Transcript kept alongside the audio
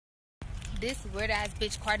This weird ass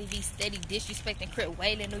bitch Cardi B steady disrespecting Crip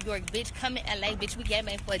Wayland, New York. Bitch, come in LA, bitch. We get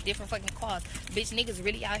made for a different fucking cause. Bitch, niggas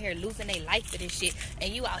really out here losing their life for this shit.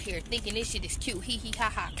 And you out here thinking this shit is cute. Hee hee ha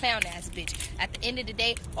ha, clown ass bitch. At the end of the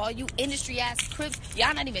day, all you industry ass Crips,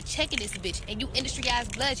 y'all not even checking this bitch. And you industry ass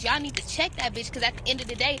Bloods, y'all need to check that bitch. Cause at the end of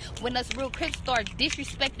the day, when us real Crips start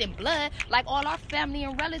disrespecting Blood, like all our family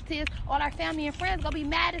and relatives, all our family and friends gonna be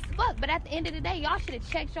mad as fuck. But at the end of the day, y'all should have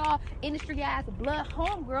checked y'all industry ass Blood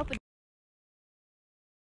homegirl for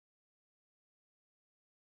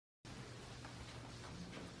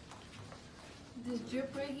this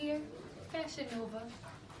drip right here, Fashion Nova.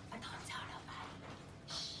 I don't tell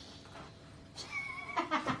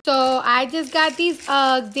nobody. So I just got these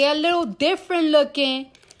Uggs. They're a little different looking,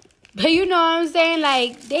 but you know what I'm saying?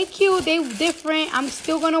 Like, they cute, they different. I'm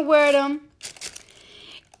still gonna wear them.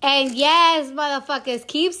 And yes, motherfuckers,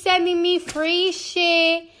 keep sending me free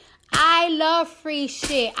shit. I love free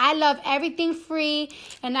shit. I love everything free,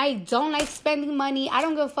 and I don't like spending money. I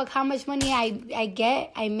don't give a fuck how much money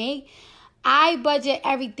I make. I budget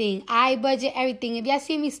everything. If y'all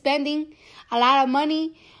see me spending a lot of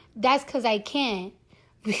money, that's because I can.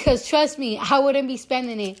 Because trust me, I wouldn't be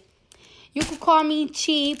spending it. You could call me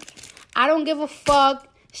cheap. I don't give a fuck.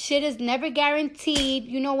 Shit is never guaranteed.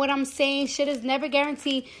 You know what I'm saying? Shit is never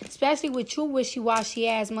guaranteed. Especially with you wishy-washy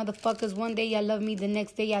ass motherfuckers. One day y'all love me, the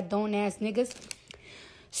next day y'all don't ass niggas.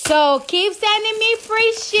 So keep sending me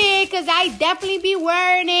free shit, because I definitely be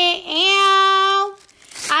wearing it. Ew.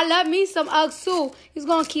 I love me some Uggs too. It's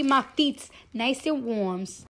going to keep my feet nice and warm.